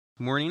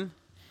Good morning.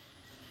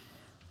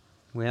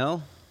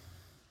 Well,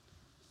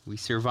 we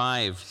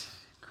survived.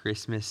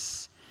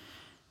 Christmas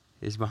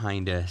is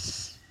behind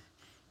us.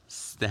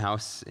 It's the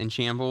house in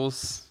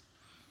shambles,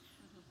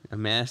 a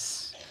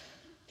mess,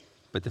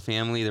 but the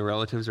family, the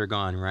relatives are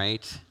gone,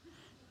 right?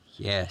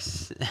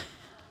 Yes.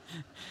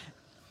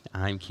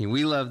 I'm kidding.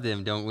 We love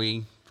them, don't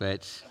we?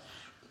 But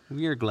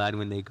we are glad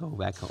when they go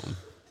back home.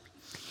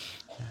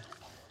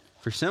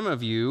 For some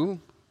of you,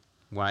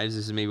 wives,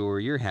 this is maybe where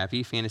you're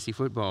happy. Fantasy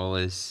football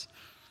is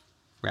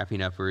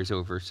wrapping up or is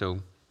over, so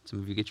some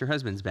of you get your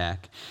husbands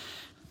back.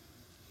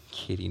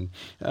 Kidding.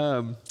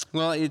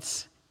 Well,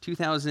 it's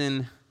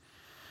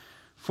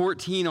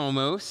 2014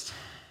 almost,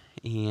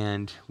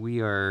 and we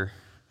are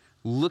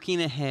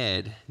looking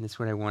ahead, and that's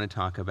what I want to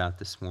talk about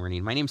this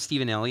morning. My name's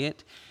Stephen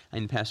Elliott.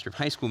 I'm the pastor of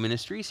high school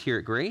ministries here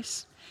at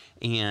Grace,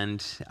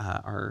 and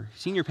our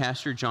senior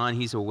pastor, John,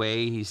 he's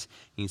away. He's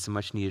needs some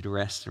much-needed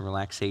rest and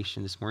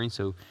relaxation this morning,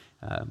 so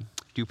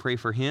do pray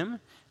for him,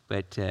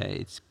 but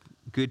it's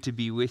good to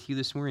be with you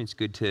this morning. It's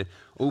good to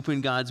open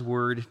God's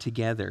Word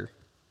together.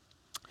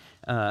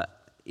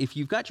 If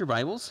you've got your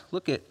Bibles,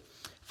 look at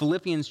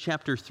Philippians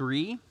chapter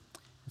 3.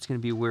 It's going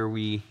to be where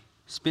we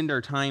spend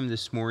our time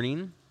this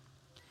morning.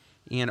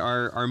 And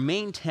our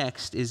main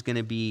text is going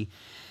to be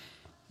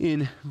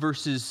in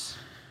verses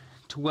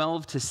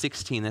 12 to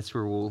 16. That's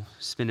where we'll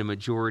spend a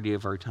majority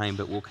of our time,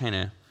 but we'll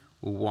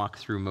walk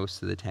through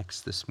most of the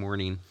text this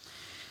morning.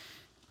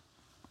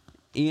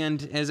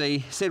 And as I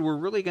said, we're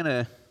really going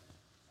to,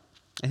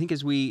 I think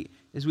as we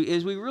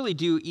really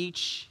do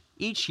each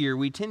year,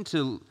 we tend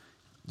to,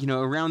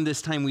 around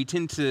this time, we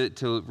tend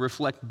to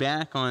reflect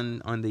back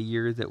on the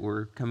year that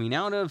we're coming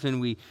out of, and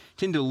we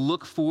tend to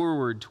look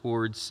forward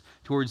towards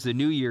the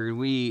new year. And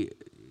we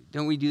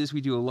do this?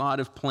 We do a lot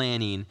of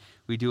planning.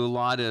 We do a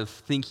lot of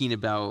thinking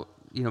about,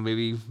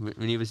 maybe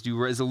many of us do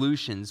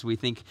resolutions. We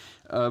think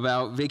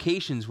about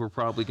vacations we're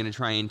probably going to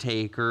try and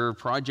take, or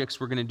projects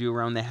we're going to do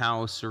around the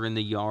house or in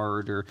the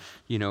yard, or,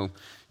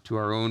 to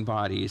our own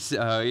bodies.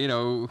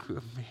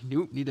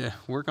 Need to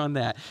work on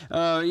that.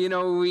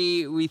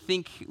 We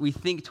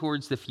think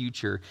towards the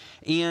future.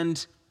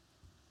 And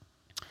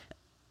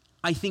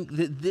I think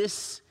that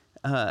this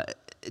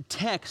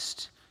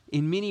text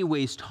in many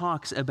ways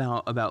talks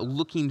about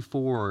looking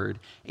forward,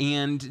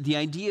 and the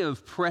idea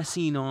of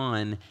pressing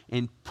on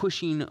and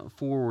pushing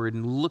forward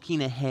and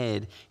looking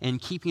ahead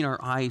and keeping our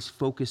eyes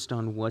focused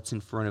on what's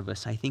in front of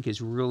us, I think is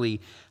really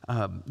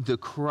the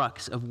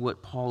crux of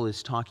what Paul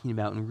is talking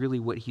about, and really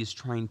what he's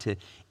trying to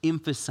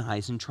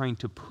emphasize and trying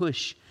to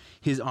push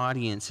his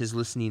audience, his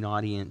listening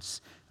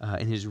audience,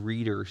 and his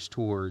readers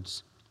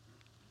towards.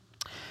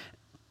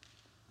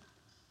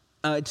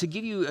 To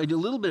give you a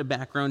little bit of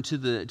background to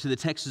the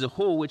text as a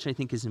whole, which I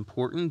think is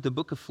important, the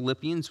book of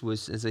Philippians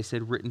was, as I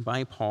said, written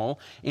by Paul,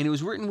 and it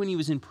was written when he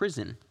was in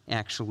prison,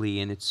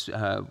 actually, and it's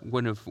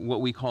one of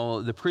what we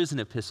call the prison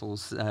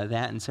epistles.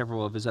 That and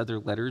several of his other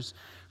letters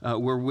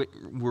were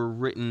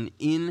written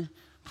in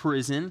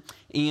prison,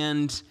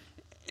 and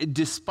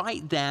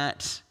despite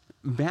that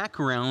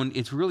background,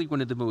 it's really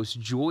one of the most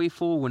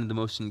joyful, one of the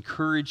most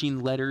encouraging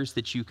letters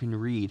that you can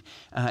read.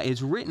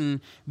 It's written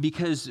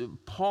because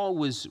Paul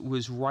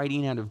was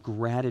writing out of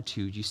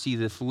gratitude. You see,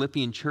 the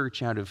Philippian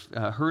church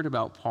heard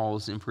about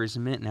Paul's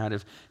imprisonment, and out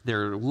of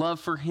their love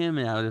for him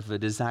and out of a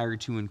desire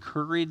to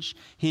encourage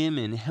him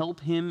and help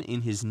him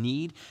in his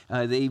need,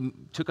 they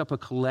took up a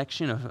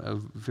collection of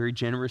a very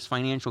generous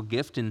financial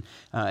gift, and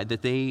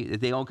that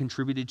they all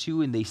contributed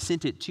to, and they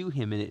sent it to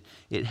him, and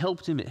it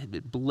helped him,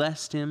 it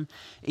blessed him.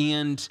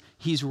 And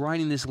he's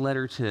writing this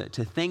letter to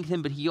thank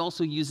them, but he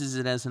also uses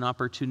it as an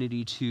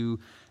opportunity to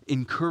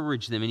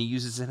encourage them, and he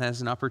uses it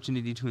as an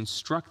opportunity to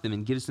instruct them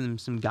and gives them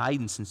some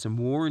guidance and some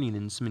warning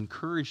and some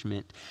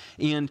encouragement.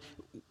 And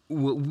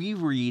what we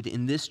read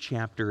in this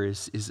chapter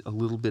is a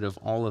little bit of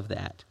all of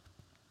that.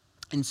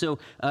 And so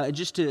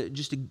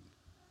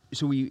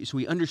so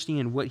we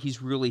understand what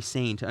he's really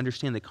saying, to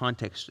understand the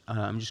context,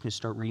 I'm just going to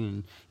start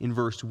reading in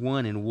verse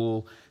 1, and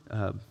we'll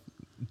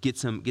get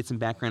some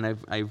background.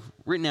 I've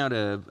written out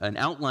an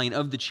outline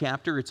of the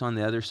chapter. It's on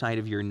the other side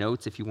of your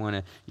notes. If you want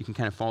to, you can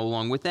kind of follow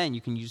along with that, and you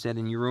can use that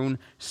in your own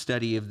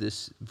study of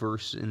this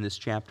verse in this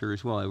chapter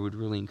as well. I would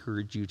really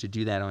encourage you to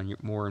do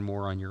that more and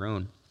more on your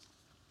own.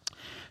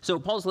 So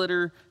Paul's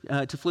letter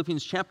to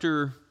Philippians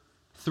chapter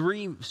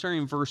 3,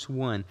 starting in verse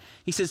 1.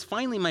 He says,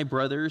 "Finally, my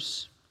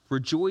brothers,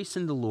 rejoice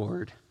in the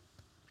Lord.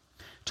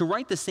 To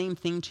write the same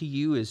thing to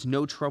you is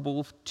no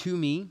trouble to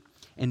me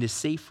and is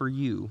safe for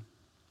you.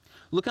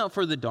 Look out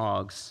for the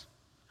dogs.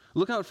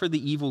 Look out for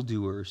the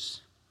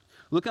evildoers.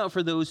 Look out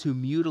for those who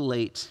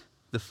mutilate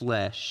the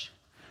flesh.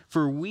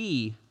 For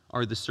we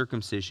are the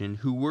circumcision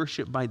who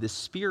worship by the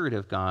Spirit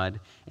of God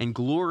and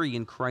glory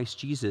in Christ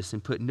Jesus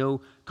and put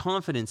no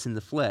confidence in the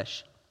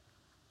flesh."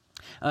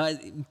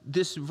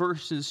 This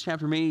verse, this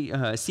chapter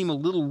may seem a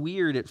little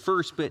weird at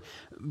first, but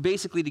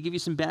basically, to give you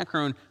some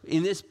background,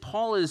 in this,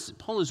 Paul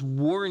is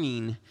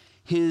warning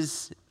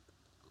his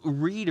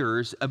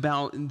readers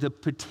about the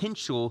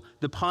potential,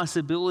 the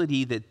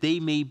possibility that they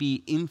may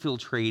be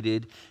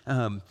infiltrated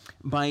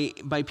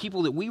by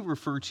people that we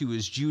refer to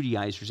as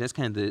Judaizers. That's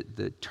kind of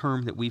the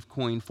term that we've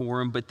coined for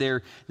them, but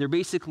they're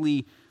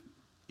basically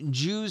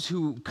Jews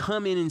who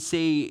come in and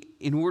say,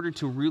 in order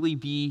to really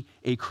be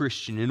a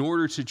Christian, in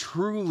order to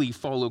truly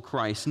follow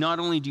Christ, not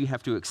only do you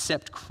have to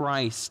accept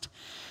Christ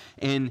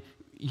and,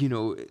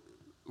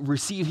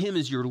 receive him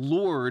as your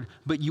Lord,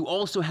 but you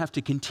also have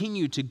to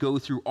continue to go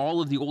through all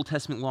of the Old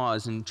Testament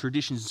laws and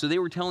traditions. So they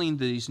were telling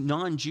these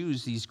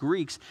non-Jews, these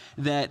Greeks,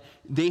 that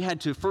they had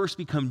to first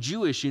become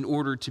Jewish in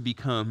order to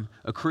become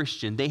a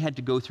Christian. They had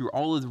to go through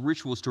all of the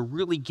rituals to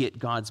really get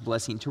God's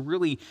blessing, to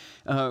really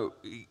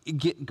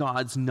get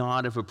God's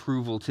nod of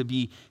approval, to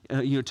be,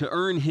 to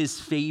earn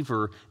his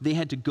favor. They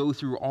had to go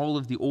through all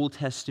of the Old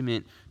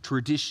Testament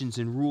traditions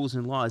and rules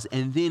and laws.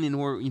 And then in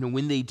order,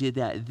 when they did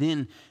that,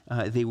 then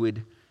they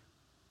would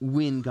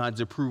win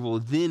God's approval,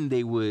 then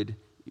they would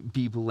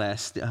be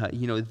blessed.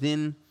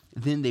 Then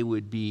they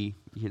would be,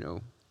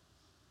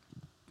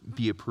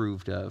 be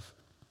approved of.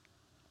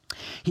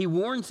 He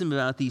warns them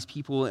about these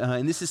people,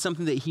 and this is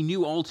something that he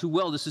knew all too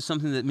well. This is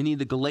something that many of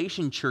the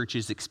Galatian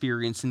churches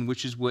experienced, and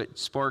which is what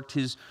sparked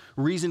his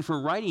reason for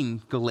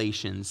writing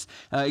Galatians,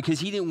 because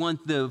he didn't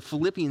want the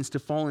Philippians to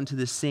fall into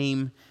the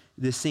same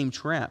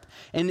trap.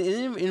 And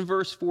in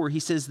verse 4, he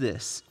says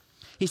this.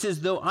 He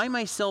says, though I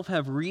myself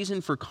have reason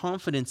for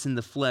confidence in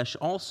the flesh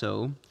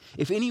also,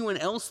 if anyone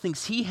else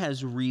thinks he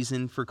has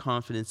reason for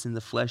confidence in the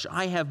flesh,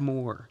 I have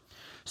more.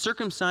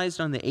 Circumcised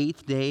on the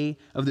 8th day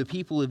of the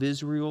people of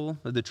Israel,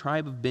 of the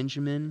tribe of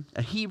Benjamin,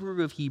 a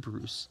Hebrew of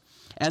Hebrews.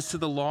 As to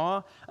the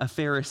law, a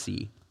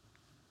Pharisee.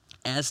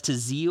 As to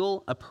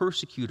zeal, a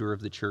persecutor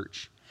of the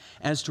church.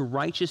 As to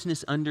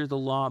righteousness under the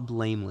law,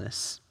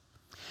 blameless.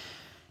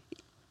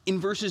 In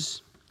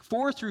verses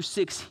 4 through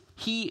 6,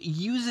 he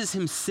uses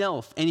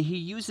himself and he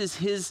uses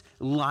his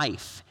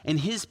life and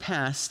his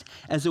past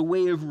as a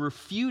way of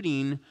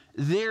refuting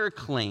their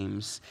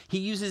claims. He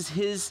uses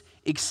his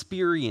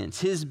experience,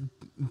 his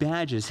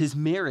badges, his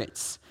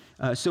merits,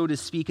 so to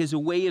speak, as a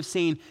way of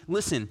saying,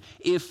 listen,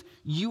 if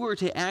you were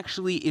to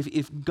actually,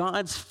 if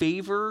God's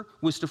favor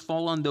was to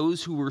fall on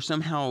those who were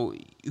somehow,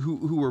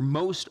 who were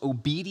most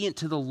obedient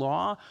to the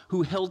law,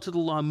 who held to the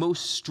law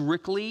most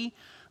strictly,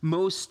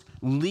 most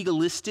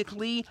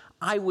legalistically,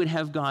 I would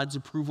have God's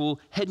approval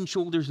head and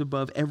shoulders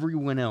above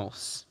everyone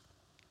else.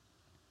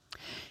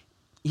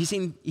 He's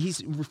saying,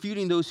 he's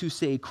refuting those who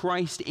say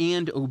Christ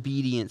and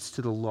obedience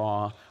to the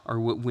law are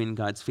what win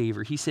God's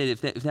favor. He said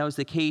if that was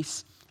the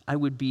case, I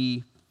would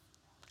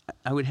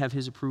have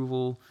his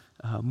approval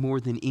more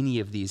than any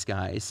of these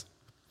guys.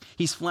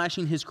 He's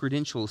flashing his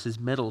credentials, his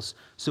medals,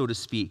 so to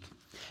speak.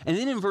 And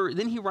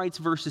then he writes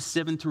verses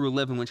 7 through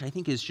 11, which I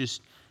think is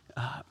just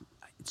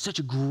such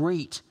a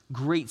great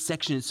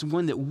section. It's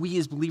one that we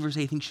as believers,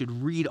 I think,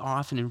 should read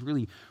often and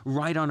really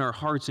write on our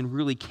hearts and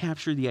really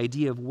capture the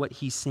idea of what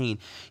he's saying.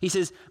 He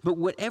says, but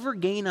whatever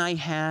gain I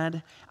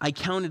had, I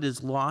counted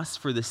as loss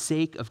for the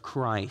sake of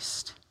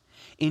Christ.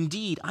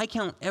 Indeed, I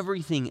count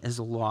everything as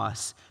a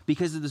loss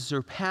because of the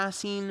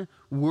surpassing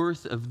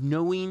worth of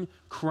knowing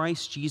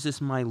Christ Jesus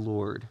my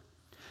Lord.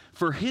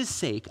 For his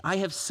sake, I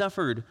have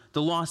suffered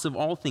the loss of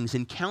all things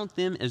and count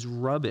them as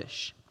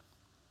rubbish,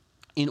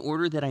 in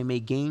order that I may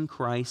gain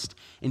Christ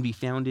and be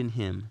found in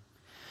him,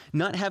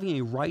 not having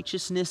a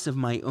righteousness of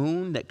my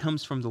own that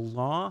comes from the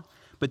law,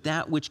 but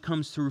that which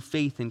comes through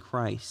faith in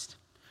Christ,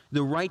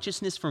 the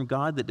righteousness from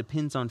God that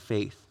depends on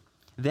faith,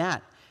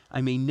 that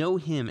I may know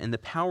him and the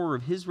power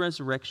of his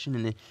resurrection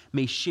and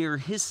may share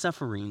his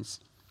sufferings,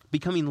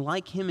 becoming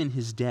like him in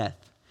his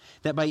death,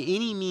 that by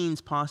any means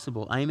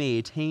possible I may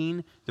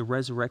attain the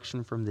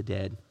resurrection from the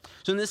dead.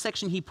 So in this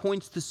section, he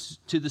points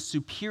to the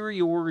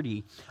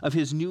superiority of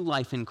his new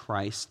life in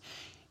Christ.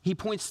 He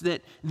points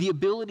that the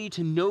ability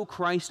to know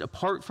Christ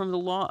apart from the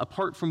law,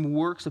 apart from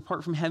works,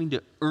 apart from having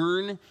to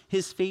earn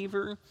his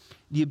favor,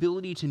 the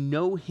ability to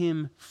know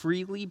him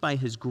freely by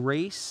his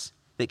grace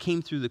that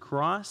came through the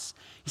cross,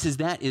 he says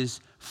that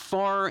is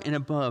far and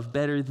above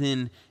better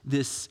than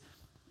this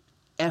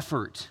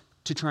effort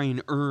to try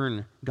and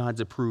earn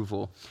God's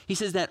approval. He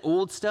says that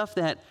old stuff,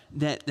 that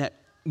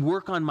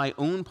work on my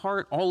own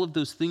part, all of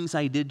those things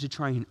I did to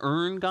try and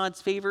earn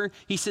God's favor,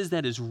 he says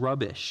that is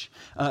rubbish.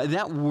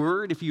 That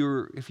word, if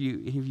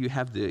you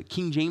have the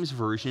King James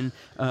Version,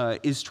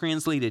 is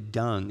translated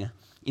dung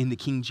in the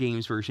King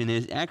James Version.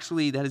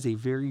 That is a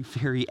very,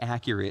 very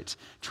accurate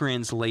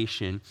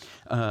translation.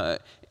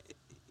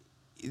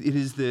 It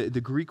is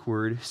the Greek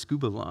word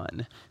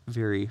skubalon.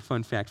 Very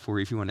fun fact for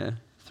you if you want to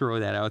throw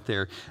that out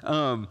there.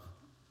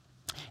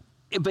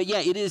 But yeah,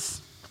 it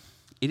is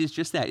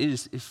just that. It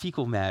is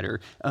fecal matter.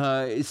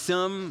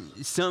 Some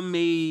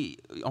may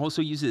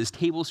also use it as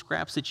table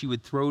scraps that you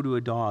would throw to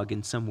a dog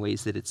in some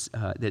ways that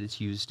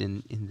it's used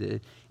in the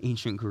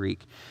ancient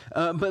Greek.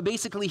 But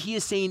basically, he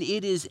is saying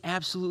it is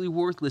absolutely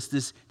worthless.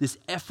 This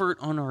effort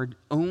on our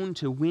own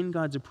to win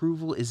God's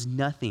approval is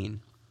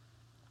nothing.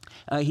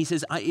 He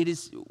says, it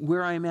is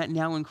where I am at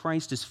now in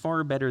Christ is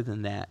far better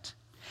than that.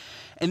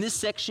 And this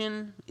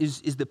section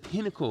is the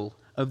pinnacle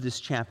of this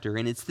chapter,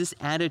 and it's this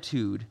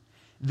attitude,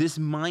 this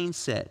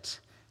mindset,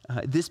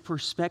 this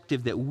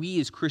perspective that we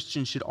as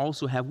Christians should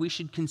also have. We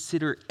should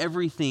consider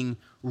everything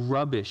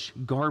rubbish,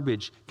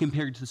 garbage,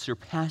 compared to the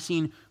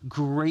surpassing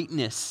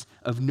greatness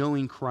of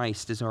knowing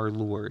Christ as our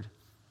Lord.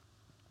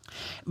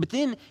 But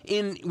then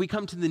we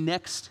come to the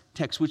next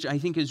text, which I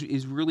think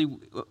is really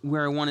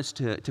where I want us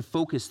to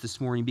focus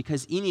this morning,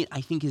 because in it,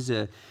 I think, is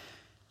a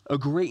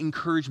great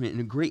encouragement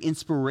and a great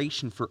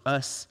inspiration for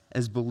us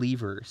as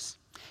believers.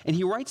 And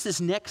he writes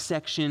this next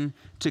section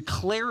to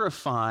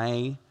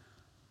clarify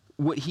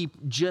what he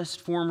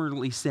just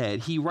formerly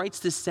said. He writes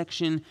this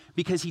section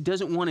because he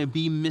doesn't want to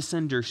be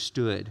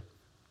misunderstood.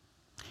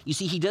 You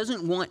see, he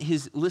doesn't want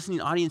his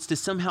listening audience to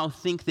somehow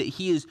think that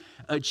he has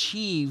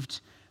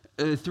achieved,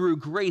 through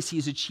grace, he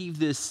has achieved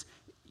this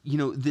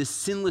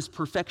sinless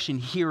perfection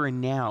here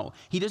and now.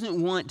 He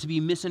doesn't want to be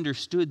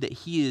misunderstood that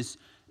he is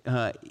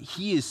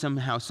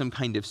somehow some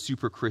kind of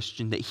super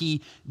Christian, that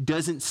he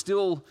doesn't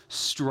still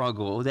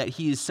struggle, that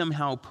he is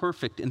somehow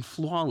perfect and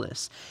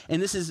flawless.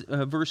 And this is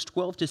verse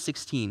 12 to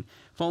 16.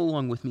 Follow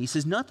along with me. He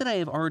says, "Not that I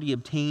have already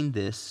obtained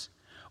this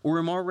or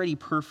am already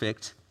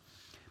perfect,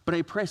 but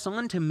I press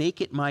on to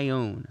make it my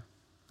own,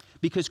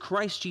 because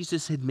Christ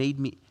Jesus has made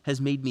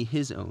me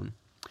his own.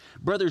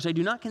 Brothers, I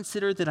do not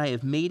consider that I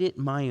have made it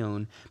my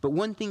own, but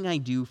one thing I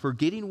do,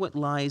 forgetting what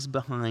lies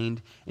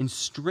behind and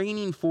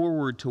straining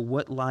forward to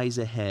what lies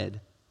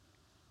ahead.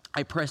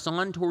 I press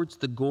on towards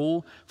the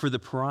goal for the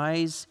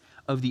prize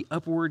of the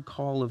upward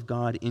call of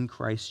God in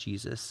Christ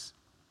Jesus.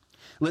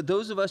 Let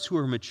those of us who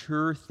are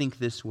mature think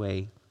this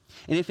way.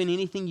 And if in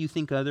anything you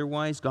think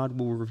otherwise, God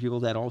will reveal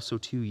that also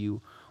to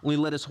you. Only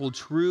let us hold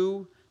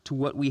true to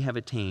what we have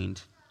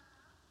attained."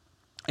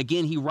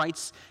 Again, he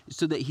writes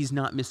so that he's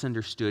not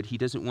misunderstood. He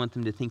doesn't want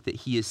them to think that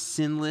he is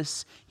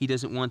sinless. He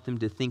doesn't want them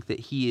to think that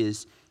he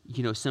is,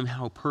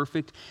 somehow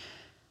perfect.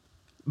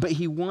 But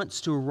he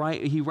writes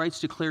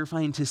to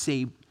clarify and to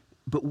say,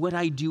 but what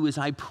I do is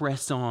I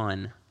press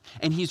on.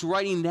 And he's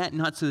writing that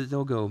not so that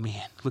they'll go,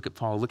 man, look at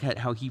Paul, look at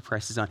how he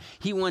presses on.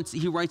 He writes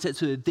that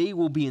so that they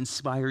will be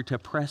inspired to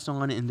press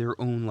on in their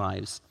own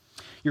lives.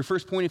 Your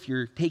first point, if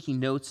you're taking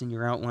notes in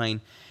your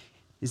outline,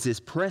 is this: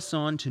 press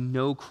on to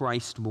know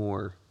Christ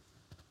more.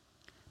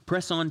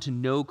 Press on to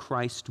know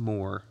Christ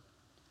more.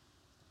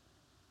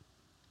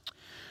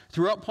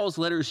 Throughout Paul's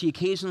letters, he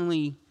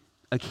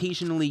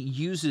occasionally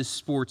uses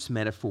sports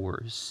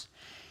metaphors.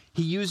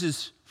 He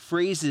uses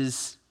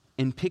phrases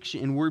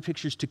and word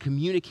pictures to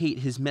communicate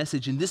his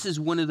message, and this is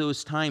one of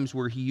those times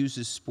where he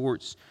uses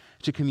sports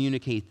to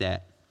communicate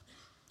that.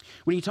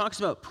 When he talks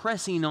about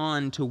pressing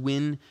on to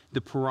win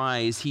the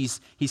prize,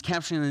 he's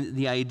capturing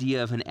the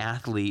idea of an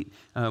athlete,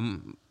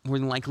 more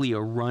than likely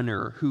a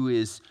runner, who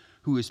is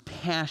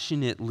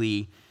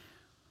passionately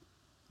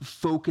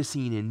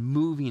focusing and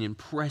moving and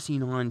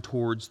pressing on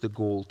towards the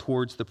goal,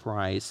 towards the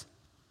prize.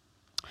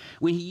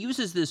 When he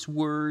uses this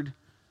word,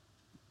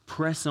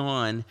 press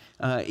on,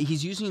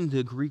 he's using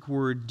the Greek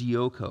word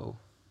dioko.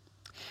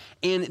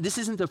 And this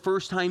isn't the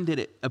first time that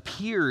it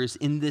appears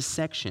in this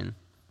section.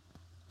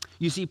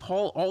 You see,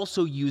 Paul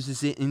also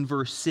uses it in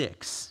verse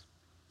 6,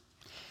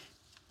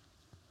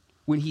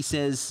 when he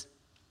says,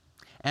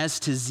 "As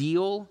to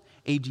zeal,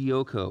 a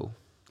dioko,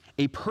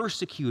 a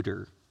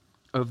persecutor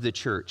of the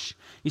church."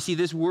 You see,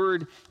 this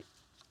word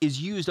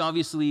is used,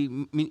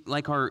 obviously,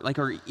 like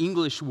our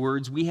English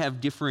words. We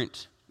have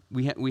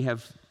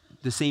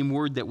the same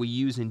word that we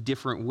use in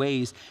different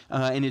ways,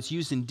 and it's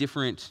used in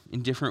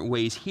different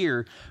ways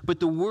here.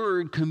 But the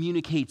word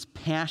communicates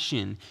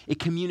passion. It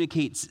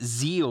communicates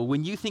zeal.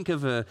 When you think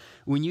of a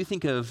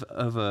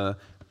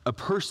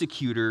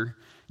persecutor,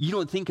 you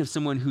don't think of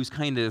someone who's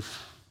kind of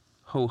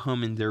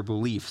ho-hum in their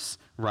beliefs,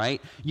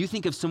 right? You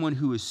think of someone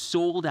who is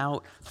sold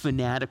out,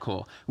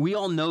 fanatical. We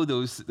all know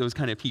those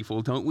kind of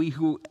people, don't we?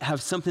 Who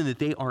have something that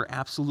they are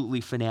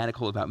absolutely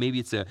fanatical about. Maybe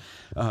it's a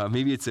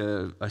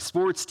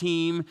sports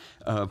team,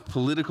 a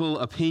political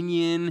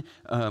opinion,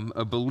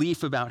 a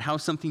belief about how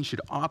something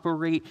should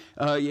operate,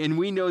 and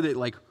we know that,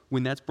 like,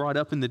 when that's brought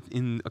up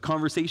in a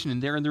conversation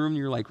and they're in the room,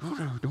 you're like, oh,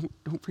 no,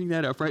 don't bring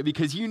that up, right?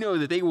 Because you know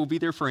that they will be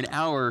there for an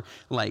hour,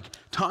 like,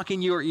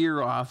 talking your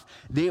ear off.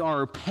 They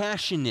are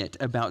passionate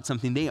about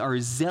something. They are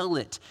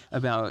zealous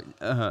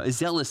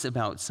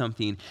about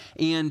something.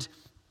 And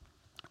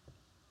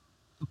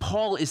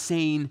Paul is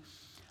saying,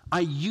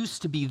 I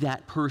used to be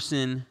that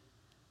person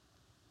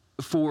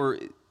for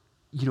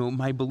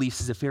my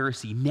beliefs as a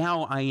Pharisee.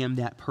 Now I am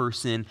that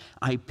person.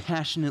 I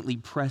passionately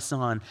press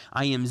on.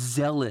 I am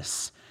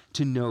zealous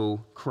to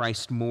know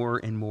Christ more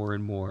and more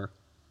and more.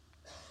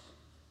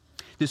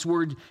 This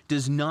word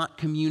does not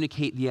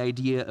communicate the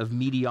idea of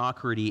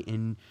mediocrity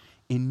in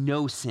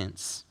no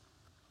sense.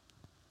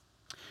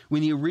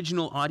 When the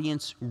original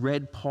audience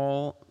read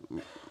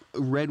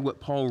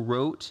what Paul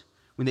wrote,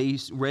 when they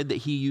read that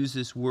he used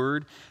this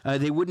word,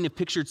 they wouldn't have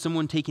pictured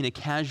someone taking a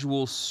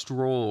casual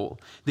stroll.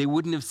 They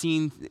wouldn't have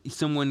seen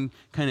someone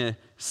kind of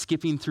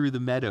skipping through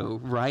the meadow,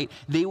 right?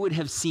 They would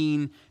have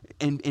seen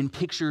and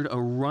pictured a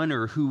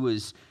runner who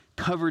was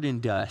covered in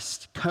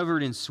dust,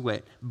 covered in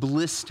sweat,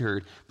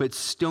 blistered, but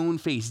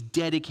stone-faced,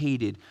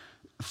 dedicated,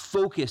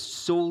 focused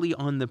solely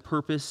on the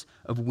purpose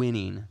of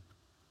winning.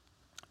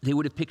 They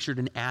would have pictured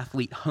an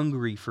athlete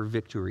hungry for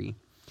victory.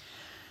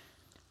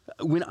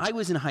 When I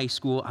was in high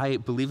school,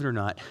 believe it or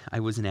not, I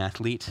was an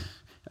athlete.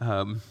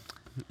 And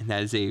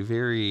that is a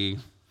very,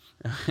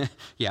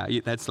 yeah,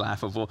 that's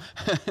laughable.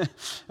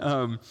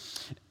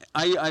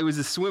 I was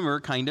a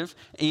swimmer, kind of,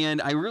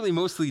 and I really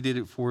mostly did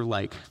it for,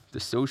 like, the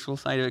social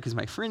side of it, because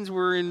my friends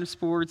were in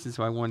sports, and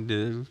so I wanted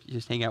to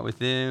just hang out with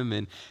them,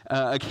 and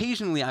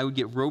occasionally I would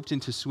get roped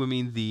into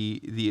swimming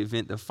the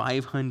event, the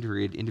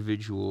 500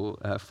 individual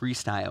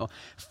freestyle.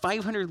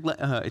 500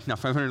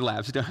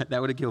 laps,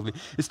 that would have killed me.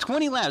 It's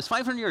 20 laps,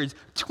 500 yards,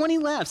 20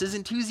 laps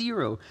isn't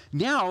 2-0.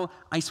 Now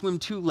I swim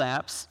 2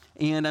 laps,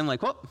 and I'm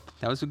like, well,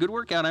 that was a good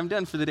workout. I'm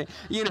done for the day.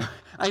 You know,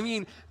 I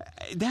mean,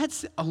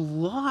 that's a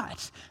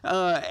lot.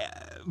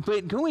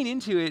 But going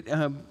into it,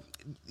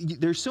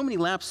 there's so many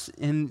laps,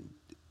 and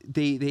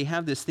they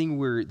have this thing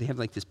where they have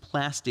like this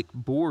plastic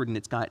board, and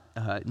it's got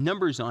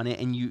numbers on it,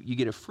 and you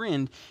get a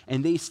friend,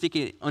 and they stick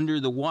it under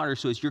the water,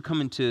 so as you're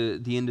coming to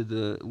the end of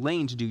the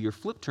lane to do your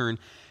flip turn,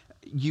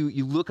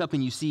 you look up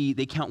and you see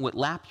they count what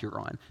lap you're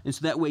on. And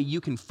so that way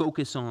you can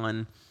focus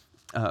on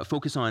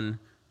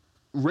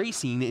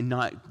racing and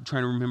not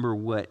trying to remember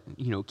what,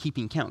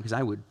 keeping count, because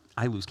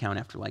I lose count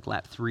after like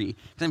lap 3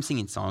 because I'm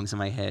singing songs in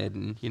my head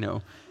and,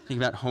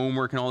 thinking about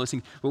homework and all those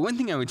things. But one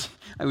thing I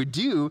would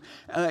do,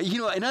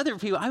 and other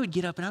people, I would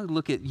get up and I would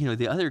look at,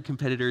 the other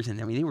competitors,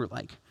 and I mean, they were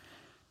like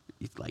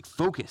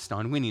focused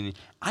on winning. And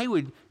I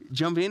would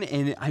jump in,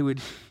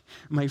 and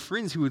my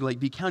friends who would like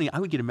be counting, I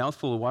would get a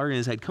mouthful of water, and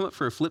as I'd come up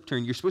for a flip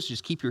turn, you're supposed to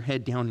just keep your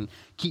head down and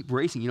keep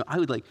racing. I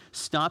would like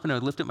stop, and I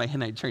would lift up my head,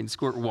 and I'd try and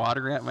squirt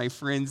water at my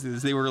friends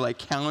as they were like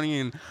counting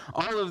and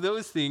all of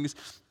those things.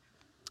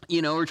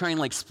 Or try and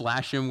like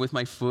splash them with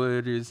my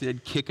foot, or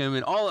kick them,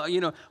 and all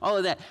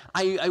of that.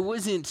 I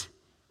wasn't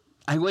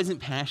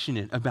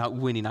passionate about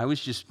winning. I was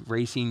just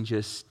racing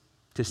just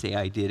to say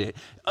I did it.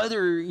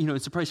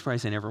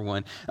 Surprise, I never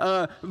won.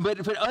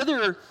 But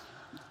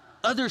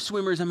other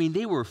swimmers, I mean,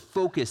 they were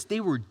focused,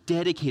 they were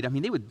dedicated. I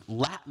mean, they would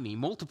lap me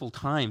multiple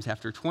times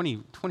after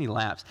 20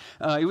 laps.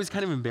 It was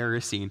kind of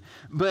embarrassing,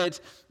 but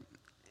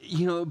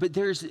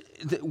there's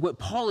what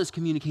Paul is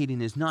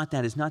communicating is not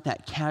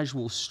that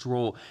casual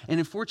stroll. And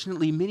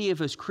unfortunately, many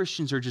of us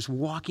Christians are just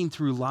walking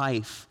through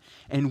life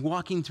and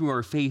walking through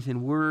our faith,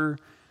 and we're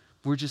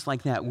just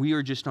like that. We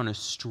are just on a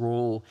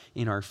stroll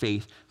in our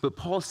faith. But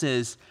Paul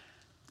says,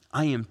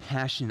 I am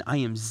passionate, I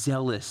am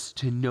zealous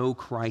to know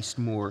Christ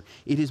more.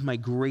 It is my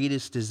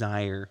greatest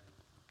desire.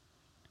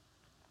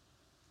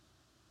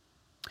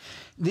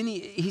 Then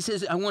he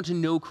says, I want to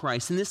know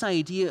Christ. And this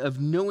idea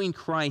of knowing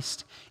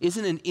Christ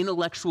isn't an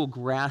intellectual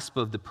grasp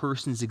of the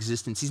person's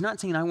existence. He's not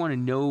saying, I want to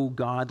know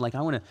God, like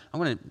I want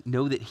to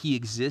know that he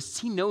exists.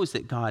 He knows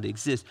that God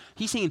exists.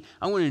 He's saying,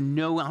 I want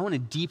to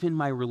deepen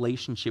my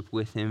relationship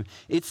with him.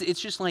 It's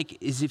just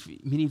like as if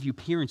many of you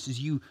parents, as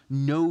you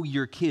know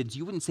your kids,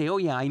 you wouldn't say, oh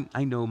yeah,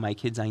 I know my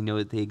kids, I know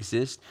that they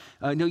exist.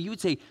 No, you would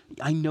say,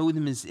 I know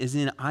them as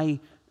in I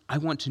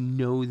want to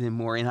know them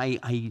more, and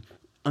I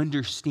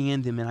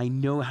understand them, and I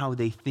know how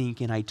they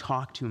think, and I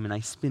talk to them, and I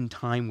spend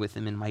time with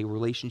them, and my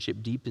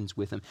relationship deepens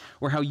with them.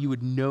 Or how you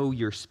would know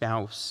your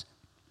spouse.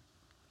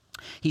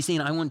 He's saying,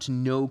 I want to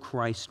know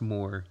Christ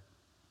more.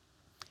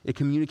 It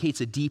communicates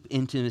a deep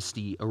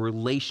intimacy, a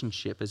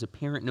relationship, as a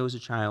parent knows a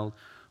child,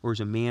 or as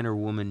a man or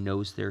woman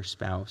knows their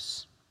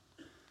spouse.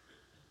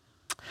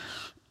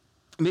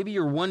 Maybe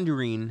you're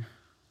wondering,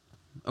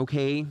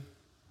 okay,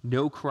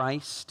 know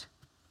Christ.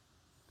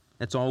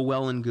 That's all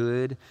well and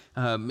good.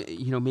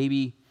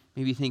 Maybe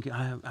you think,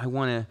 I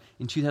want to,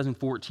 in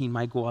 2014,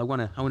 my goal, I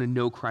want to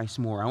know Christ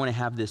more. I want to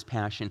have this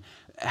passion.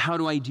 How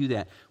do I do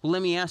that? Well,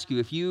 let me ask you,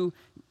 if you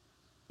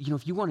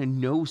want to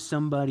know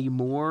somebody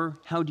more,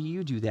 how do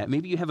you do that?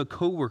 Maybe you have a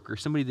coworker,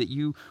 somebody that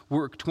you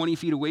work 20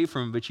 feet away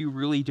from, but you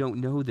really don't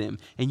know them.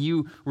 And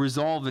you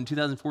resolve in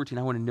 2014,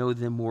 I want to know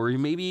them more. Or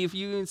maybe if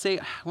you say,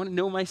 I want to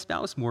know my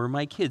spouse more, or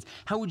my kids.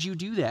 How would you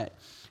do that?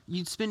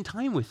 You'd spend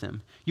time with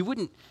them. You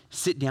wouldn't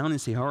sit down and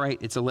say, all right,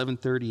 it's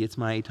 11:30, it's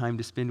my time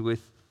to spend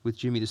with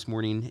Jimmy this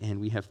morning, and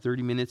we have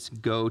 30 minutes,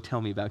 go tell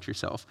me about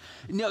yourself.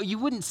 No, you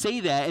wouldn't say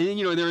that, and then,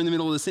 they're in the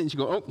middle of the sentence, you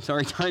go, oh,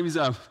 sorry, time's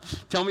up,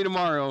 tell me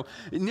tomorrow.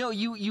 No,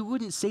 you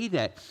wouldn't say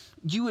that.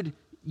 You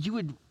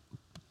would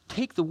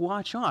take the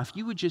watch off.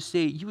 You would just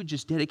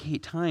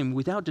dedicate time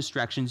without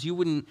distractions. You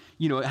wouldn't,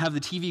 have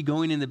the TV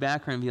going in the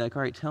background and be like,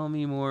 all right, tell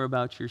me more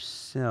about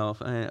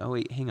yourself. Oh,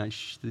 wait, hang on,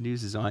 the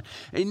news is on.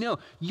 And no,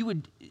 you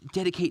would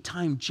dedicate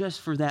time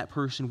just for that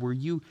person where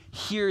you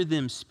hear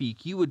them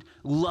speak. You would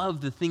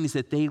love the things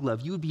that they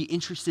love. You would be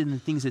interested in the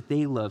things that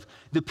they love.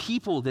 The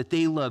people that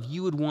they love,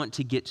 you would want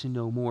to get to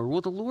know more.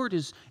 Well, the Lord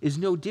is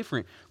no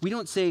different. We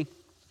don't say,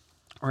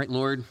 all right,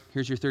 Lord,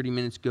 here's your 30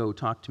 minutes, go,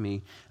 talk to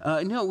me.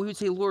 No, we would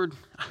say, Lord,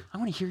 I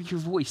want to hear your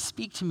voice.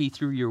 Speak to me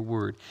through your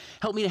word.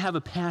 Help me to have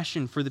a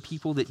passion for the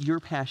people that you're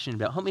passionate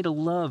about. Help me to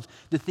love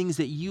the things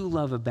that you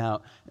love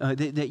about,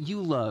 that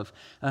you love.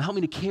 Help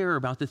me to care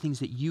about the things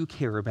that you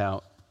care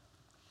about.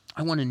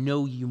 I want to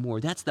know you more.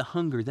 That's the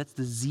hunger, that's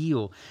the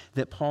zeal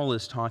that Paul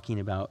is talking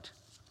about.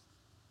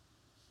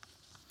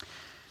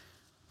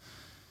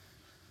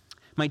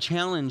 My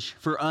challenge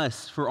for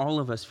us, for all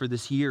of us for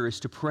this year, is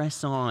to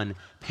press on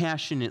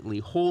passionately,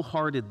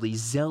 wholeheartedly,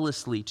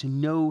 zealously to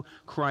know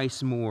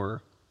Christ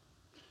more.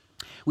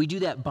 We do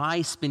that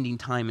by spending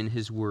time in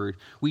his word.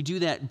 We do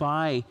that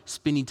by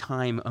spending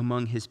time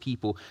among his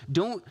people.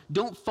 Don't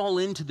fall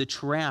into the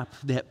trap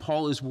that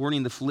Paul is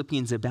warning the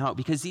Philippians about,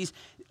 because these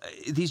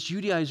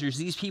Judaizers,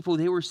 these people,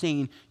 they were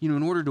saying,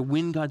 in order to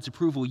win God's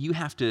approval, you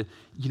have to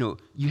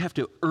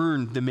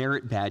earn the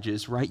merit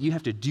badges, right? You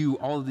have to do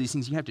all of these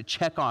things. You have to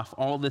check off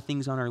all the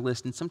things on our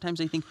list. And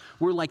sometimes I think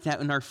we're like that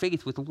in our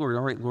faith with the Lord.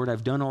 All right, Lord,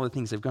 I've done all the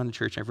things. I've gone to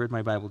church. I've read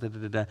my Bible.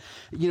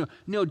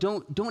 No,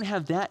 don't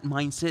have that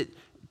mindset.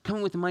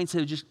 Come with the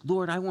mindset of just,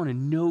 Lord, I want to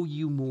know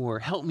you more.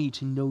 Help me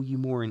to know you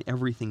more in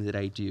everything that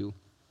I do.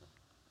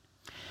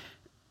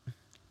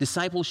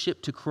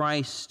 Discipleship to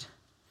Christ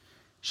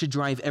should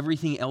drive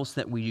everything else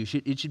that we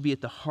do. It should be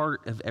at the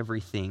heart of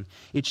everything.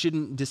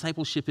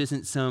 Discipleship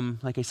isn't some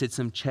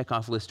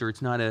checkoff list, or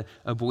it's not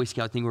a Boy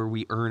Scout thing where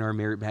we earn our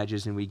merit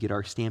badges and we get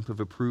our stamp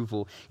of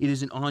approval. It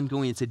is an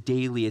ongoing, it's a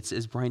daily,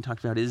 as Brian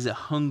talked about, it is a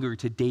hunger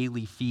to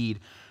daily feed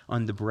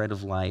on the bread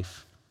of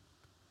life.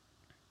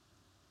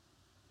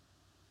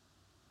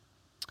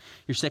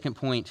 Your second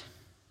point,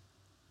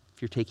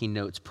 if you're taking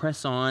notes,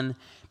 press on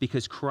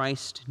because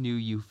Christ knew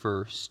you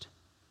first.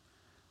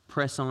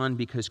 Press on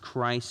because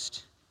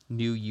Christ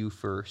knew you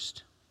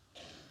first.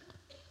 In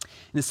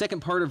the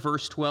second part of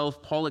verse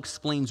 12, Paul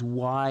explains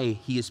why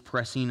he is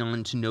pressing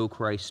on to know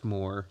Christ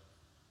more,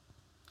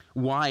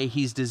 why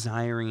he's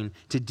desiring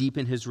to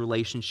deepen his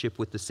relationship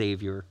with the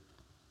Savior.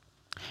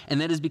 And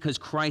that is because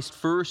Christ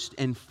first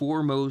and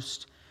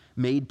foremost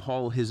made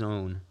Paul his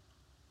own.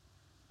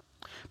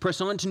 Press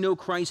on to know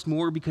Christ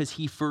more because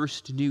he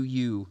first knew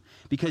you,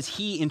 because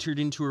he entered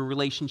into a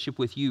relationship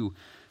with you.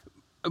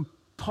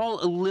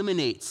 Paul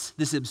eliminates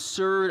this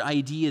absurd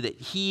idea that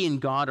he and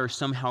God are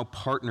somehow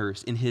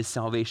partners in his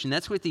salvation.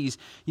 That's what these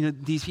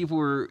people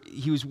were,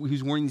 he was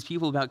warning these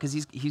people about, because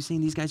he's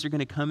saying these guys are going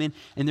to come in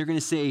and they're going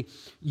to say,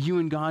 you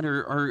and God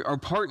are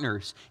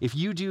partners. If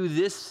you do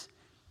this,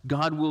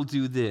 God will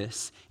do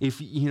this. If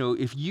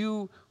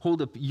you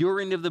hold up your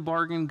end of the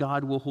bargain,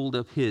 God will hold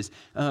up his.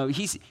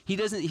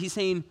 He's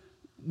saying,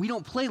 we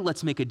don't play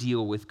let's make a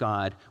deal with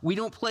God. We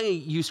don't play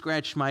you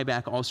scratch my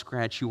back, I'll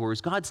scratch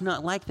yours. God's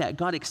not like that.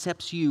 God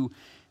accepts you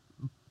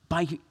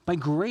by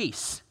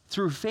grace,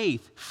 through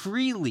faith,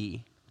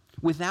 freely,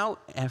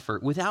 without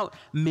effort, without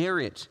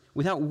merit,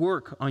 without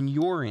work on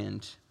your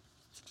end.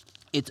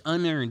 It's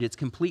unearned. It's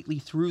completely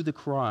through the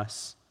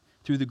cross,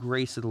 through the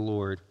grace of the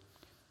Lord.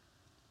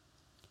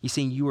 He's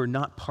saying you are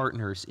not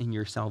partners in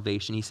your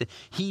salvation. He said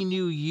he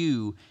knew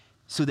you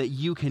so that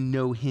you can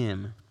know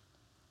him.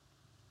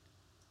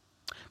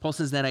 Paul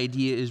says that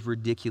idea is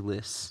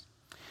ridiculous.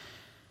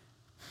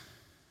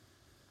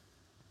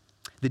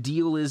 The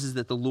deal is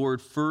that the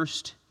Lord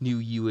first knew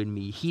you and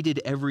me. He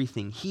did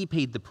everything. He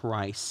paid the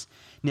price.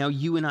 Now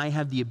you and I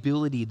have the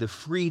ability, the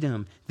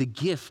freedom, the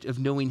gift of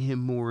knowing him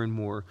more and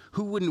more.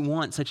 Who wouldn't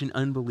want such an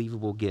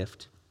unbelievable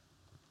gift?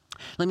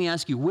 Let me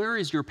ask you, where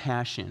is your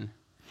passion?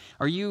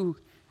 Are you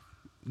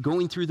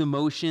going through the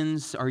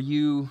motions? Are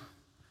you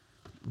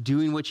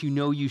doing what you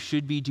know you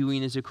should be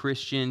doing as a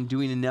Christian,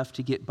 doing enough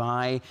to get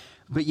by,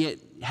 but yet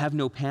have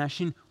no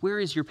passion? Where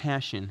is your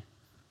passion?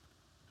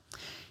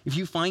 If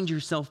you find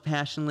yourself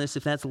passionless,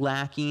 if that's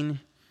lacking,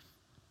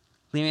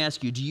 let me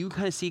ask you, do you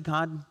kind of see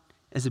God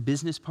as a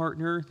business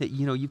partner that,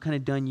 you've kind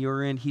of done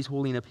your end, he's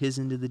holding up his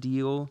end of the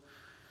deal?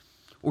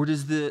 Or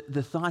does the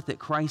thought that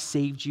Christ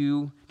saved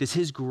you, does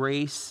his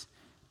grace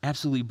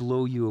absolutely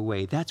blow you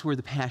away? That's where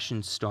the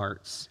passion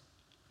starts.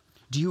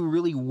 Do you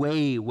really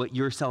weigh what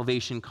your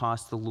salvation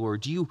costs the Lord?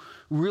 Do you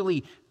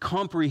really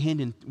comprehend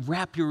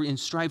and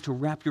strive to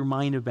wrap your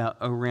mind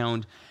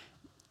around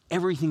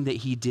everything that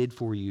he did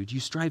for you? Do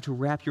you strive to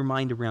wrap your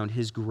mind around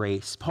his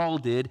grace? Paul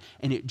did,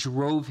 and it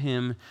drove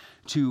him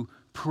to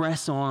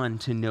press on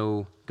to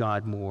know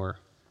God more.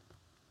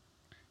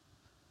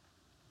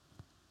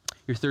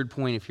 Your third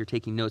point, if you're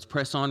taking notes,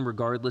 press on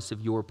regardless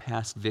of your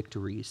past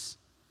victories.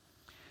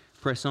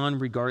 Press on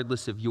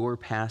regardless of your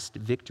past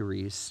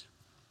victories.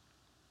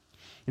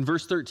 In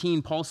verse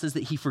 13, Paul says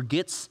that he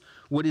forgets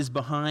what is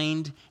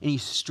behind and he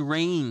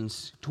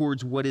strains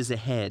towards what is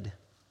ahead.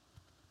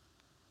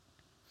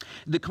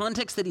 The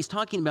context that he's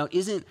talking about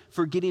isn't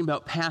forgetting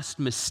about past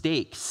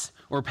mistakes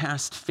or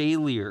past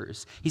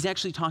failures. He's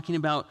actually talking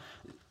about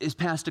his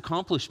past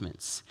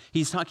accomplishments.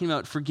 He's talking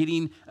about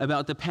forgetting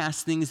about the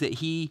past things that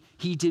he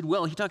did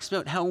well. He talks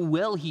about how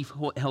well he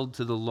held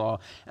to the law,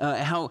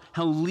 how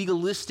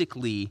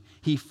legalistically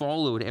he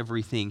followed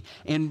everything.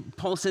 And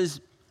Paul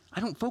says, I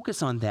don't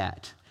focus on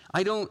that.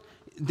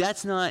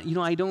 that's not,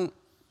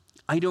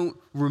 I don't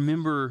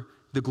remember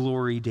the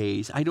glory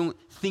days. I don't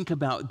think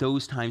about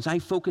those times. I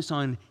focus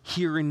on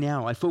here and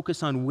now. I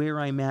focus on where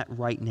I'm at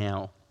right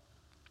now.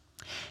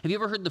 Have you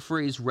ever heard the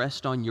phrase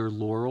 "rest on your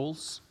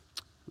laurels"?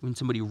 When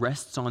somebody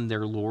rests on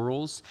their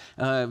laurels,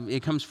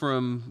 it comes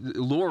from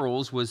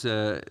laurels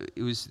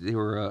they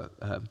were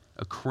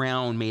a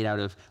crown made out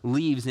of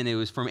leaves, and it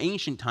was from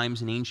ancient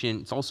times.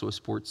 It's also a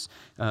sports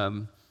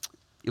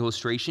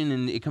illustration,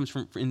 and it comes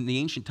from in the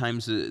ancient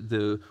times.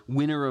 The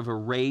winner of a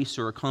race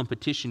or a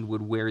competition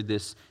would wear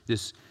this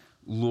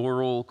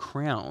laurel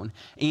crown,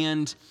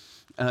 and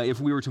if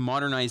we were to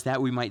modernize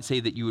that, we might say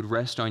that you would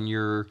rest on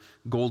your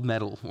gold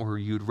medal, or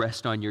you'd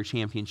rest on your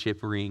championship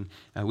ring,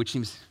 which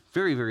seems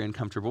very, very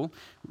uncomfortable.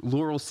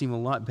 Laurels seem a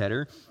lot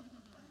better.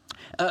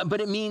 But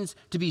it means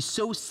to be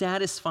so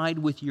satisfied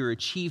with your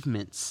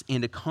achievements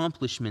and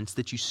accomplishments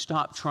that you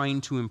stop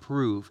trying to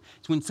improve.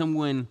 It's when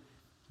someone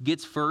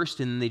gets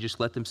first and they just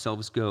let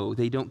themselves go.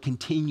 They don't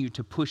continue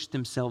to push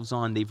themselves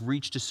on. They've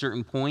reached a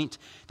certain point.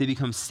 They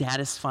become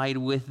satisfied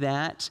with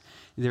that.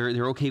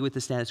 They're okay with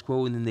the status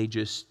quo, and then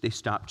they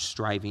stop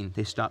striving.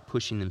 They stop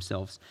pushing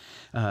themselves.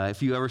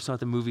 If you ever saw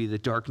the movie The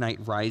Dark Knight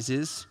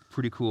Rises,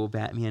 pretty cool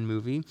Batman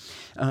movie.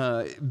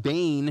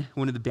 Bane,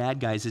 one of the bad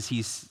guys, as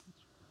he's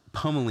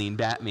pummeling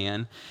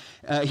Batman,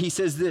 he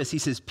says this. He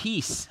says,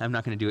 "Peace." I'm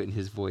not going to do it in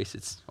his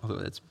voice, although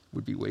that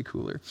would be way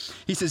cooler.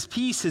 He says,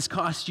 "Peace has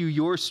cost you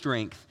your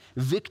strength.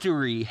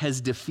 Victory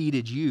has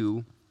defeated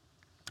you."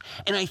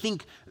 And I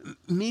think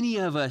many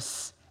of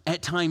us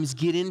at times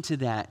get into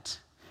that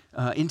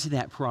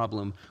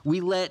problem.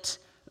 We let,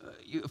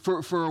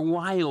 for a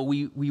while,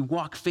 we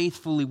walk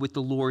faithfully with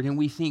the Lord, and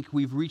we think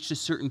we've reached a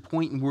certain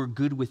point and we're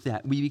good with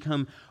that. We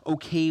become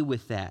okay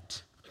with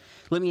that.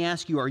 Let me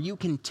ask you, are you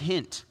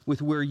content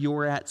with where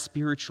you're at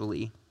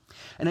spiritually?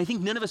 And I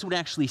think none of us would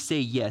actually say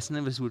yes.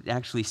 None of us would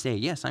actually say,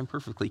 yes, I'm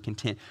perfectly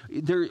content.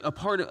 A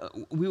part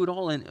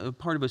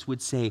of us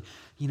would say,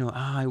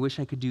 I wish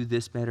I could do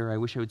this better. I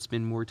wish I would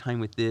spend more time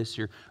with this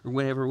or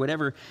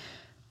whatever.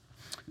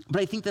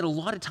 But I think that a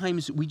lot of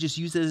times we just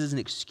use that as an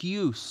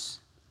excuse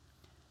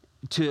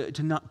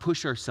to not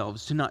push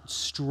ourselves, to not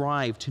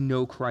strive to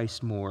know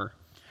Christ more.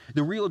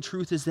 The real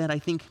truth is that I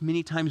think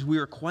many times we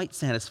are quite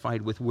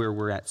satisfied with where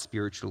we're at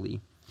spiritually.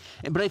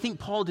 But I think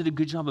Paul did a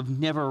good job of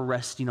never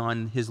resting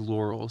on his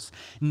laurels,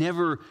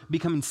 never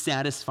becoming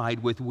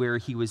satisfied with where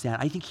he was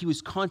at. I think he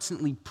was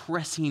constantly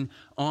pressing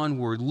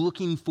onward,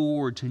 looking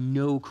forward to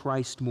know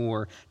Christ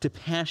more, to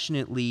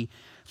passionately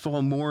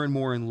fall more and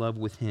more in love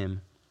with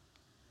him.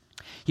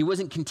 He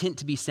wasn't content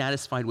to be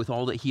satisfied with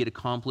all that he had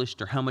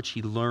accomplished or how much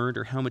he learned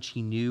or how much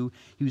he knew.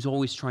 He was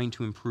always trying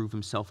to improve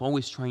himself,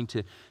 always trying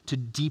to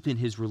deepen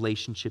his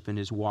relationship and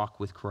his walk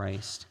with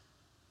Christ.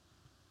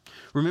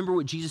 Remember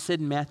what Jesus said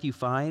in Matthew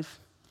 5?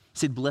 He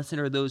said, "Blessed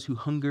are those who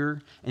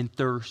hunger and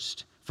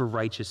thirst for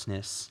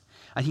righteousness."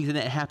 I think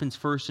that happens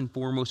first and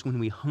foremost when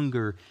we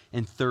hunger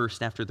and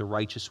thirst after the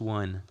righteous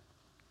one.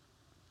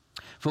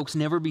 Folks,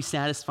 never be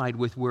satisfied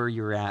with where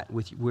you're at,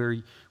 with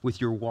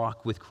your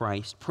walk with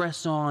Christ.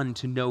 Press on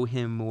to know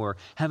him more.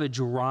 Have a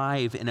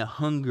drive and a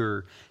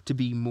hunger to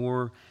be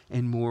more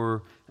and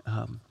more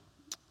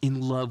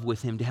in love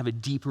with him, to have a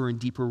deeper and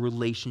deeper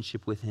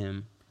relationship with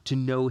him, to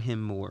know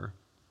him more.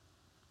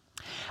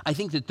 I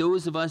think that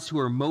those of us who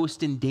are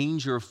most in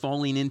danger of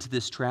falling into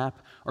this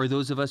trap are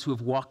those of us who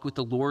have walked with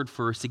the Lord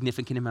for a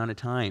significant amount of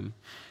time.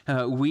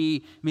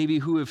 We maybe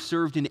who have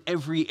served in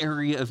every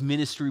area of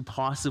ministry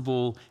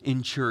possible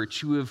in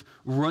church, who have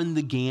run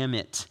the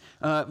gamut,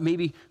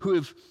 maybe who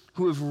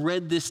have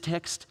read this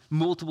text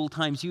multiple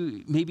times.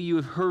 Maybe you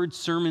have heard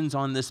sermons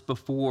on this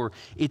before.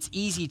 It's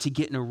easy to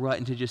get in a rut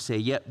and to just say,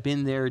 yep,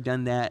 been there,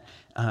 done that.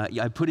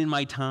 I put in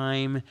my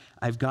time.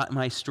 I've got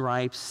my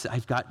stripes.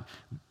 I've got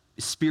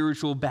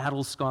spiritual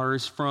battle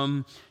scars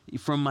from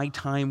my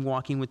time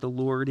walking with the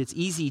Lord. It's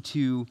easy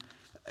to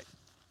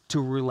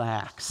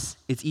relax.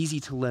 It's easy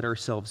to let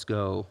ourselves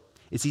go.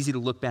 It's easy to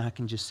look back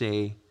and just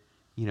say,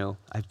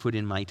 I've put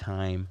in my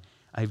time.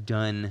 I've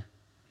done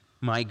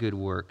my good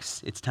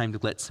works. It's time to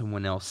let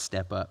someone else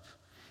step up.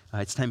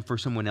 It's time for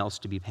someone else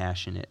to be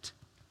passionate.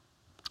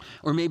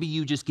 Or maybe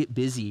you just get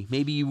busy.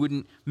 Maybe you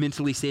wouldn't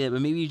mentally say it,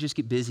 but maybe you just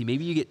get busy.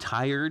 Maybe you get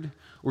tired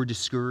or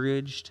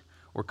discouraged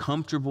or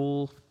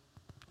comfortable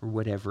or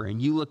whatever,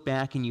 and you look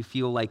back and you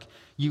feel like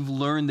you've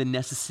learned the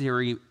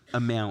necessary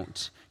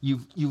amount.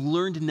 You've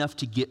learned enough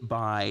to get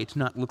by, to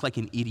not look like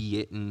an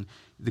idiot in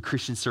the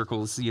Christian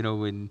circles,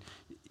 in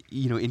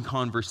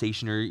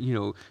conversation, or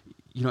you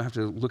don't have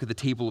to look at the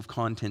table of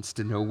contents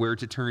to know where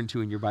to turn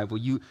to in your Bible.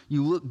 You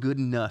look good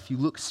enough. You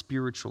look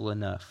spiritual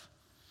enough.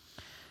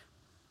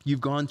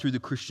 You've gone through the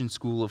Christian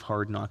school of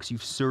hard knocks.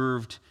 You've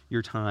served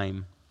your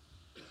time.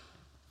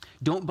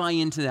 Don't buy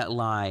into that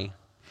lie.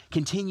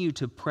 Continue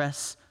to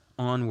press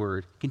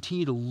onward.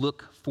 Continue to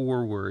look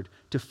forward,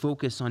 to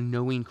focus on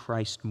knowing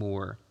Christ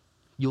more.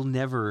 You'll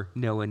never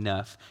know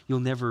enough.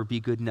 You'll never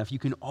be good enough. You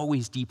can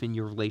always deepen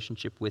your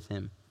relationship with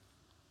him.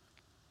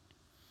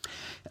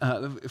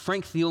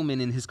 Frank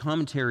Thielman, in his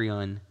commentary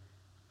on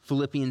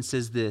Philippians,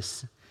 says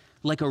this: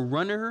 like a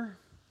runner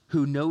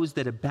who knows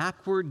that a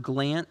backward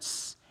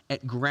glance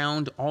at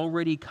ground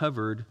already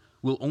covered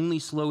will only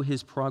slow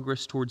his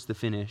progress towards the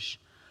finish.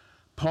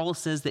 Paul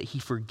says that he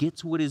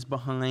forgets what is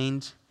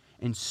behind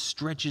and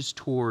stretches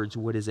towards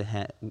what is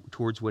ahead.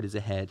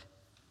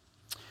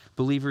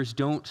 Believers,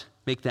 don't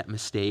make that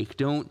mistake.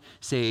 Don't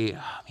say,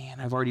 oh, man,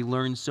 I've already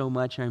learned so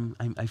much.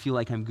 I feel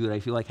like I'm good. I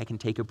feel like I can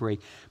take a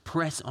break.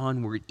 Press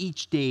onward.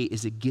 Each day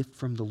is a gift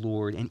from the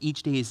Lord, and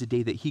each day is a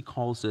day that he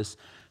calls us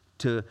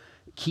to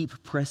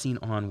keep pressing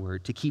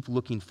onward, to keep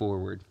looking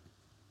forward.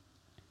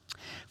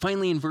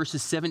 Finally, in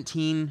verses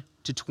 17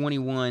 to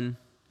 21,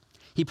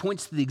 he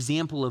points to the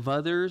example of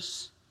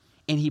others,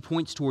 and he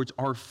points towards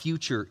our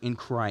future in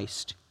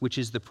Christ, which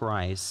is the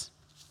prize.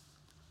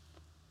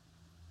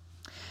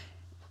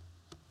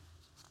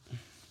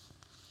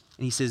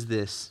 And he says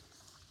this.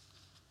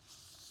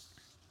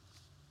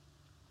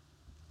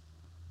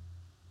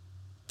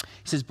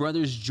 He says,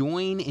 brothers,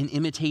 join in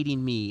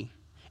imitating me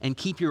and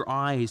keep your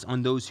eyes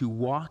on those who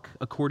walk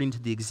according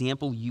to the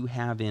example you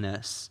have in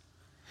us.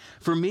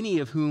 For many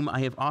of whom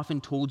I have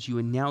often told you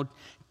and now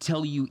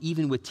tell you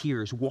even with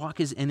tears, walk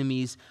as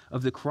enemies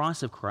of the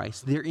cross of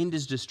Christ. Their end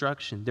is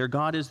destruction. Their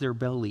God is their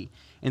belly,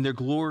 and they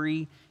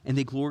glory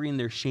in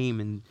their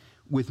shame and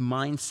with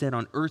minds set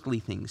on earthly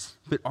things.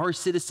 But our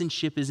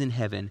citizenship is in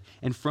heaven,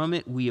 and from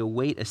it we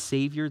await a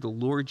Savior, the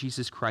Lord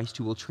Jesus Christ,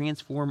 who will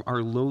transform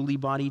our lowly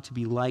body to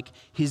be like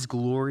his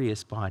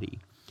glorious body,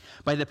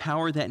 by the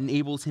power that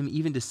enables him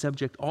even to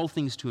subject all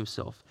things to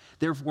himself.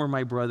 Therefore,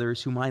 my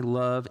brothers, whom I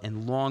love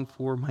and long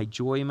for, my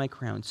joy and my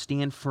crown,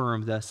 stand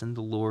firm thus in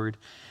the Lord,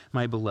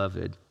 my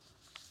beloved.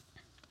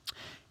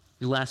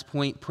 The last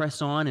point,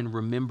 press on and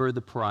remember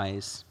the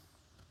prize.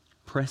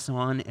 Press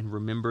on and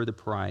remember the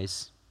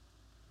prize.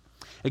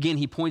 Again,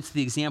 he points to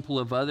the example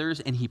of others,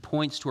 and he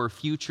points to our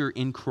future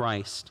in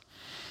Christ.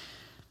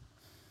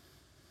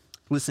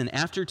 Listen,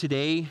 after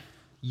today,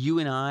 you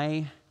and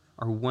I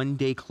are one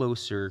day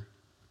closer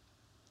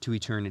to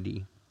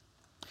eternity.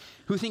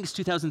 Who thinks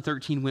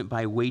 2013 went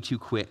by way too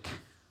quick?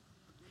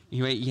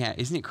 Yeah,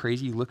 isn't it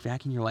crazy? You look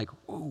back and you're like,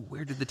 whoa,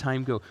 where did the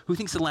time go? Who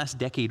thinks the last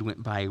decade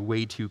went by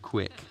way too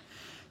quick?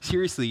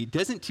 Seriously,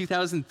 doesn't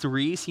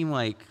 2003 seem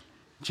like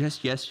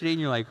just yesterday?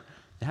 And you're like,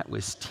 that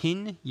was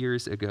 10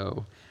 years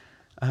ago.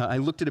 I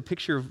looked at a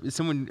picture of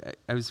someone.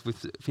 I was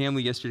with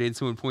family yesterday, and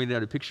someone pointed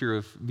out a picture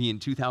of me in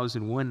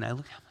 2001. And I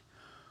looked,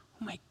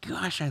 I'm like, oh my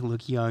gosh, I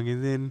look young.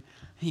 And then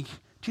I think,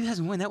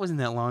 2001, that wasn't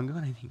that long ago.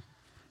 And I think,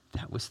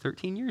 that was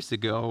 13 years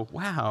ago.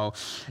 Wow.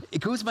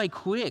 It goes by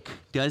quick,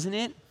 doesn't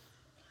it?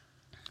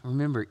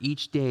 Remember,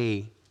 each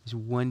day is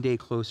one day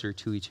closer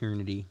to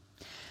eternity.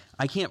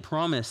 I can't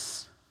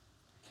promise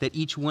that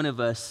each one of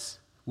us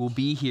will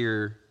be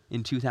here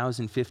in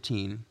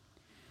 2015.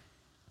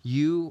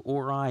 You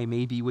or I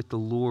may be with the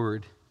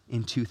Lord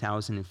in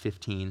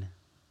 2015.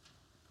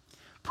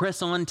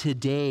 Press on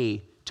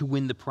today to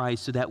win the prize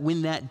so that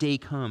when that day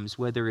comes,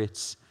 whether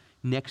it's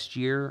next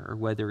year or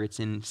whether it's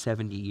in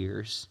 70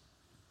 years,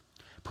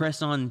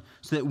 press on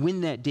so that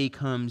when that day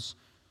comes,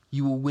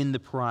 you will win the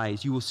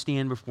prize. You will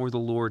stand before the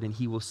Lord and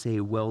he will say,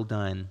 well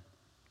done.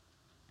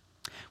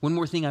 One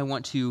more thing I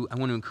want to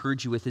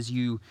encourage you with as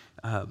you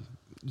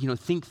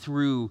think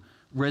through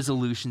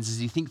resolutions,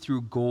 as you think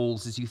through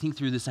goals, as you think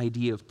through this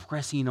idea of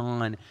pressing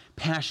on,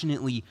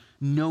 passionately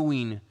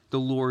knowing the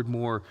Lord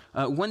more.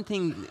 One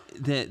thing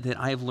that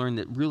I've learned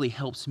that really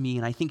helps me,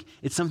 and I think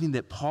it's something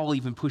that Paul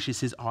even pushes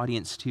his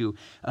audience to,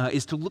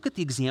 is to look at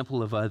the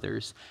example of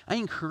others. I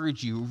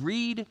encourage you,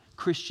 read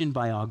Christian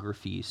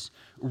biographies.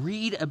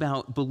 Read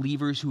about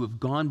believers who have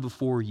gone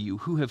before you,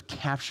 who have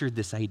captured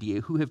this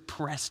idea, who have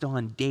pressed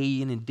on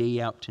day in and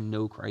day out to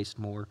know Christ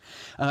more.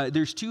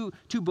 There's two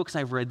books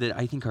I've read that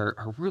I think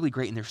are really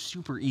great, and they're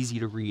super easy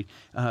to read.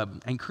 I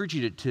encourage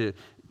you to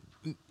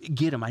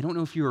get them. I don't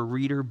know if you're a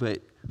reader,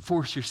 but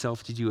force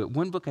yourself to do it.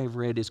 One book I've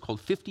read is called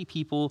 50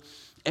 People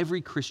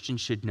Every Christian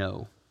Should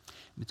Know.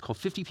 It's called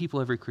 50 People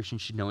Every Christian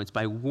Should Know. It's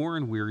by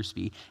Warren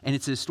Wiersbe, and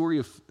it's a story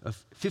of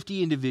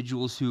 50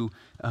 individuals who,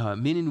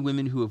 men and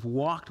women who have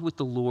walked with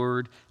the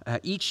Lord.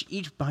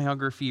 Each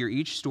biography or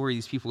each story of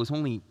these people is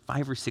only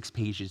 5 or 6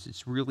 pages.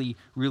 It's really,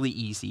 really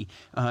easy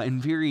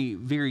and very,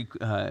 very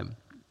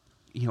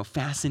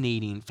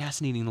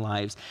fascinating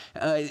lives.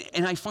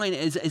 And I find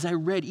as I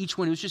read each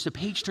one, it was just a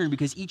page turn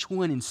because each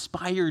one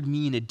inspired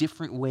me in a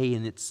different way,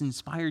 and it's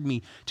inspired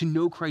me to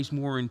know Christ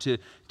more and to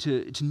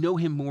know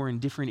him more in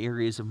different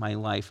areas of my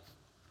life.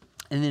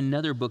 And then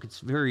another book, it's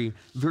very,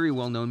 very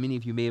well known. Many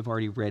of you may have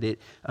already read it,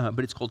 but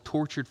it's called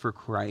Tortured for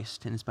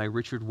Christ, and it's by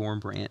Richard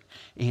Wurmbrand.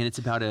 And it's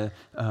about a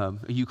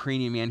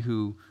Ukrainian man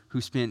who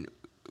spent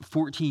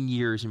 14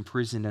 years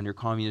imprisoned under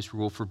communist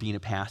rule for being a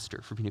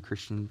pastor, for being a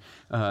Christian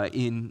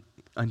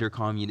under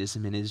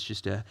communism, and it's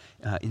just a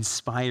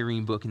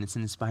inspiring book, and it's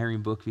an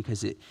inspiring book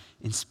because it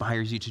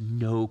inspires you to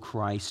know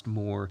Christ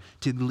more,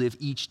 to live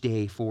each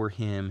day for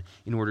him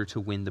in order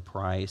to win the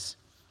prize.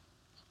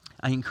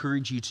 I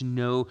encourage you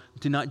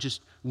to not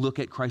just look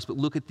at Christ, but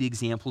look at the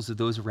examples of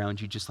those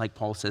around you, just like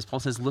Paul says. Paul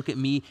says, look at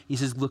me. He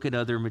says, look at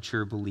other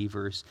mature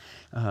believers.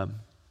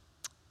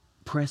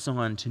 Press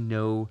on to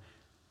know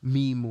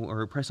me more,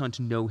 or press on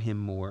to know him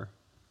more.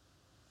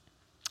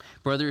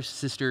 Brothers,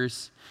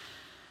 sisters,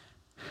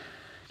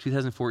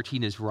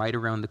 2014 is right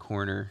around the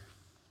corner.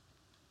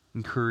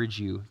 Encourage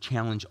you,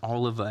 challenge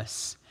all of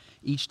us.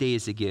 Each day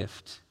is a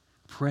gift.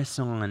 Press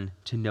on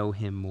to know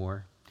him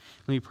more.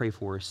 Let me pray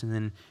for us, and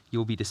then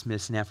you'll be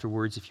dismissed. And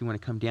afterwards, if you want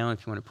to come down,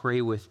 if you want to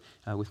pray with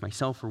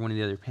myself or one of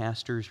the other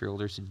pastors or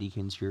elders and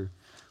deacons, you're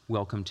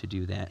welcome to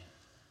do that.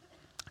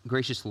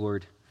 Gracious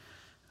Lord,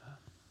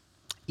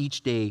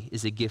 each day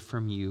is a gift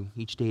from you.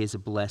 Each day is a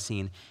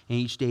blessing, and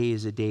each day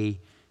is a day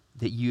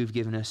that you have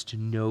given us to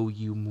know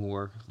you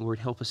more. Lord,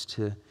 help us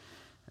to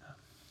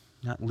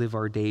not live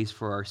our days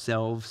for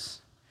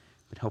ourselves,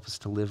 but help us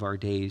to live our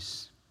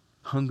days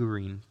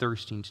hungering,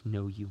 thirsting to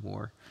know you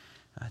more.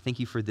 Thank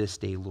you for this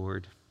day,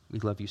 Lord. We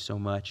love you so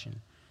much, and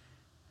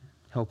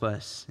help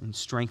us and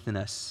strengthen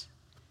us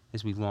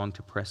as we long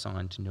to press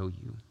on to know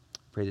you.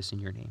 Pray this in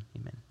your name.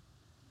 Amen.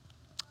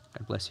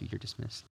 God bless you. You're dismissed.